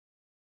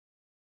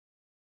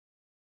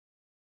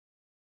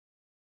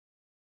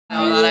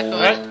Ahora con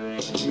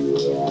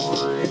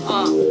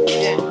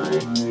yeah.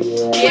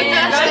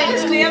 Yeah,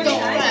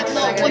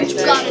 know what you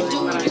gotta do.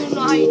 You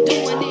know how you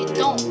doing it.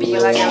 Don't be a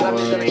fool.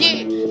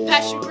 Yeah,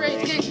 pass your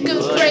grades, get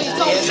good grades.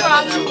 Don't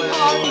try too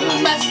hard.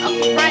 You mess up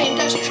your brain.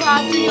 Just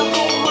try do your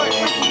homework.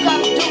 What you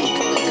gotta do?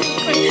 Get a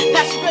good grade.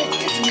 Pass your grades,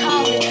 get to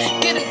college.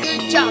 Get a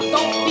good job.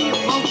 Don't be a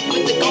bum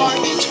with the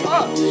garbage.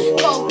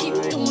 Go keep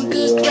doing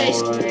good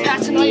grades.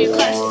 Passing all your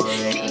classes.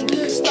 Getting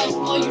good stuff.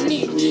 All you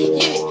need.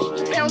 Yeah,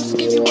 your parents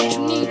give you what you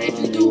need. If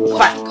you do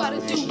what you gotta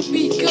do,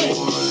 be good.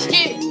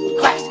 Yeah.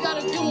 Always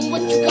gotta do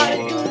what you gotta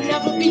do.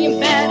 Never being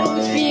bad,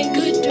 always being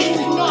good, dude.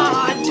 You know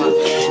how I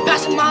do.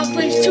 Passing my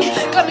grades too.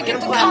 Gonna get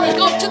to college,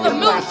 go to the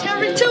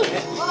military too.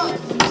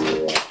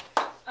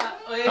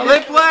 How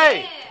they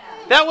play?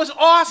 That was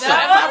awesome.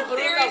 That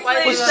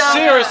was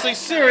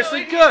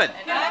seriously good.